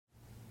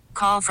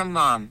call from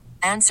mom.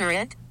 Answer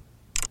it.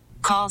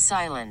 Call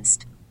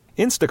silenced.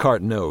 Instacart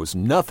knows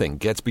nothing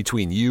gets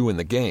between you and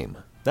the game.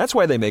 That's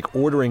why they make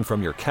ordering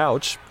from your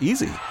couch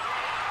easy.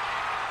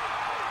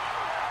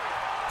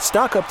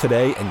 Stock up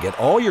today and get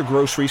all your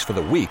groceries for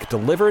the week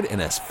delivered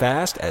in as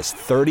fast as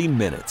 30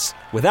 minutes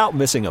without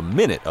missing a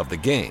minute of the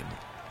game.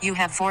 You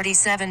have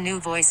 47 new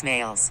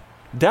voicemails.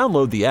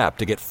 Download the app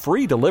to get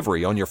free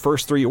delivery on your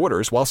first 3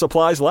 orders while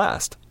supplies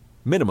last.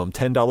 Minimum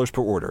 $10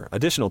 per order.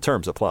 Additional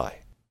terms apply.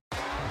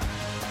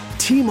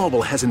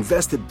 T-Mobile has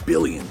invested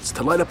billions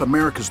to light up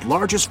America's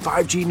largest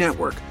 5G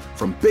network,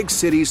 from big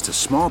cities to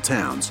small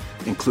towns,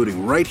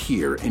 including right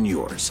here in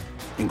yours.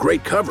 And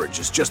great coverage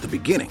is just the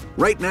beginning.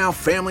 Right now,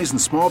 families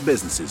and small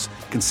businesses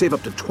can save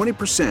up to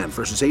 20%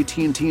 versus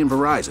AT&T and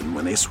Verizon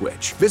when they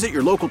switch. Visit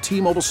your local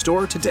T-Mobile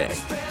store today.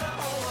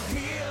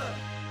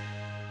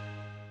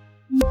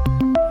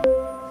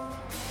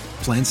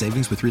 Plan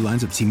savings with 3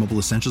 lines of T-Mobile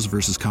Essentials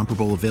versus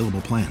comparable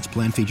available plans.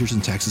 Plan features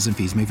and taxes and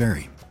fees may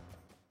vary.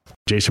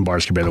 Jason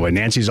Barsky, by the way.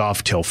 Nancy's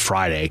off till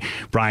Friday.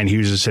 Brian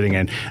Hughes is sitting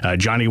in.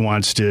 Johnny you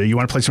want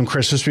to play some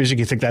Christmas music?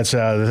 You think that's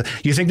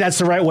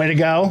the right way to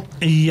go?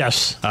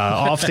 Yes.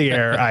 Off the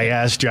air, I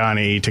asked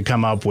Johnny to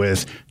come up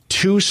with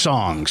 2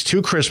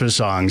 Christmas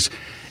songs.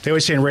 They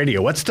always say in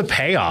radio, what's the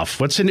payoff?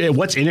 What's in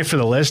it for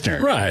the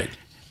listener? Right.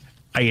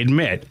 I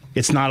admit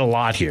it's not a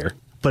lot here,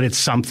 but it's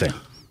something.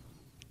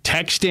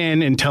 Text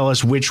in and tell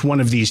us which one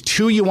of these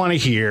 2 you want to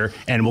hear,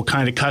 and we'll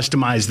kind of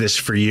customize this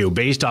for you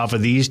based off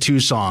of these 2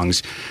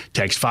 songs.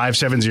 Text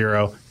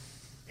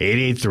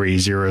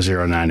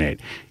 570-883-0098.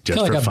 Just kind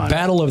of for like fun. A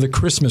battle of the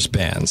Christmas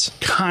bands.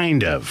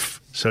 Kind of.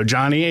 So,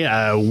 Johnny,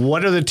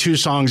 what are the 2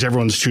 songs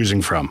everyone's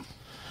choosing from?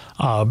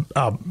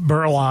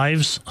 Burl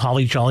Ives,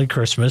 Holly Jolly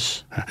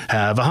Christmas.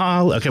 Have a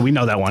holly. Okay, we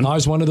know that one. That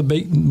was one of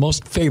the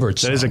most favorite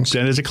songs.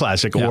 That is a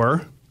classic.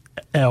 Yeah.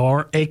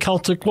 Or a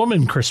Celtic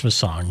Woman Christmas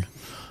song.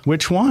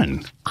 Which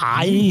one?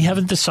 I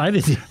haven't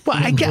decided. Well,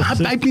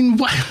 I mean,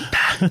 what?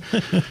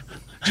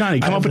 Johnny,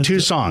 come up with 2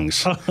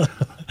 songs. A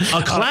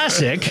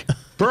classic,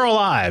 Burl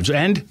Ives,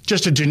 and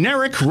just a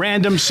generic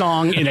random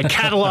song in a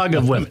catalog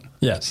of women.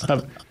 Yes.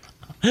 Can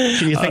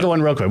you think of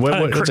one real quick?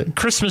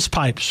 Christmas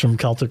Pipes from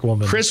Celtic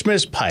Woman.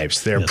 Christmas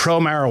Pipes, their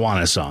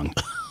pro-marijuana song.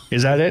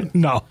 Is that it?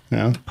 No.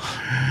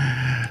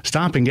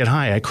 Stop and get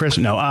high at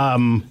Christmas.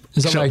 No.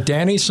 Is that like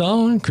Danny's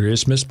song?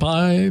 Christmas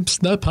pipes,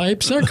 the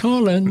pipes are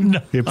calling.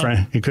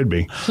 It could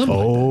be.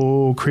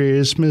 Like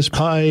Christmas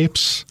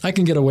pipes. I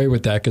can get away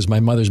with that because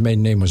my mother's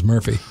maiden name was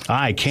Murphy.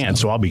 I can't,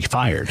 so I'll be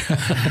fired. All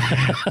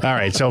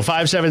right, so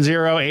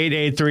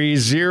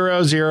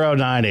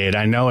 570-883-0098.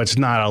 I know it's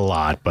not a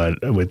lot,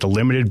 but with the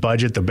limited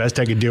budget, the best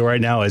I could do right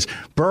now is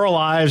Burl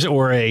Ives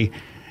or a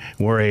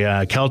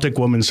Celtic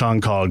Woman song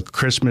called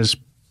Christmas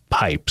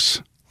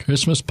Pipes.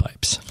 Christmas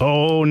Pipes.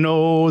 Oh,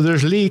 no,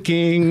 there's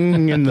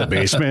leaking in the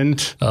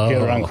basement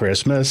here on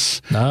Christmas.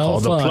 Call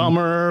the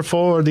plumber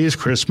for these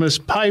Christmas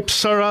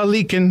pipes are a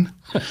leaking.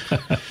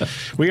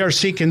 We are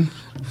seeking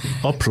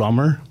a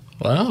plumber.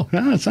 Wow.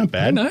 No, that's not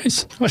bad. Very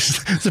nice. This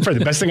is probably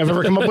the best thing I've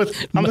ever come up with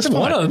on this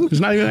one of them. It's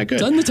not even that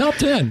good. It's in the top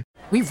 10.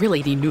 We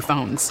really need new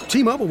phones.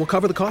 T-Mobile will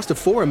cover the cost of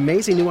 4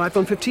 amazing new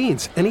iPhone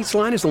 15s, and each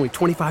line is only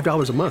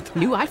 $25 a month.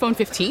 New iPhone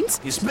 15s?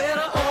 It's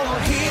better over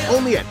here.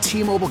 Only at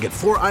T-Mobile, get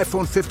 4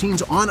 iPhone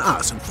 15s on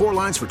us and 4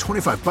 lines for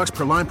 $25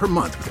 per line per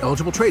month with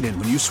eligible trade-in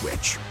when you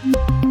switch.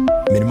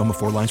 Minimum of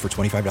 4 lines for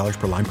 $25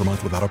 per line per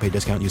month with autopay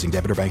discount using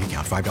debit or bank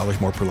account.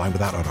 $5 more per line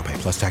without autopay,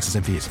 plus taxes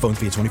and fees. Phone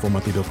fee at 24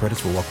 monthly bill credits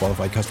for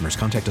well-qualified customers.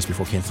 Contact us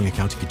before canceling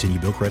account to continue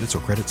bill credits or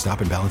credit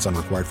stop and balance on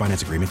required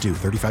finance agreement due.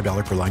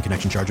 $35 per line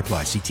connection charge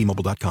applies. See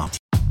T-Mobile.com.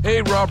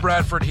 Hey, Rob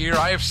Bradford here.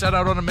 I have set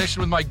out on a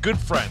mission with my good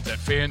friends at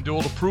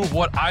FanDuel to prove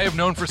what I have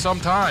known for some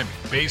time.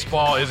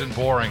 Baseball isn't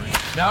boring.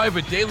 Now I have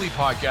a daily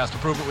podcast to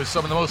prove it with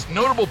some of the most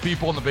notable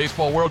people in the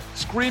baseball world,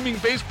 screaming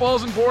baseball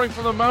isn't boring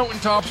from the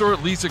mountaintops, or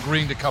at least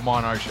agreeing to come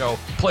on our show.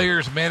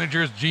 Players,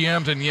 managers,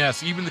 GMs, and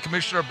yes, even the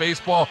commissioner of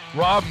baseball,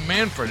 Rob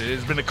Manfred. It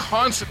has been a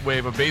constant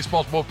wave of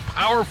baseball's most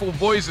powerful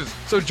voices.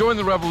 So join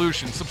the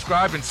revolution.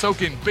 Subscribe and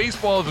soak in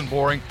Baseball Isn't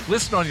Boring.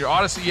 Listen on your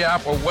Odyssey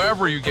app or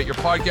wherever you get your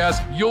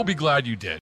podcasts. You'll be glad you did.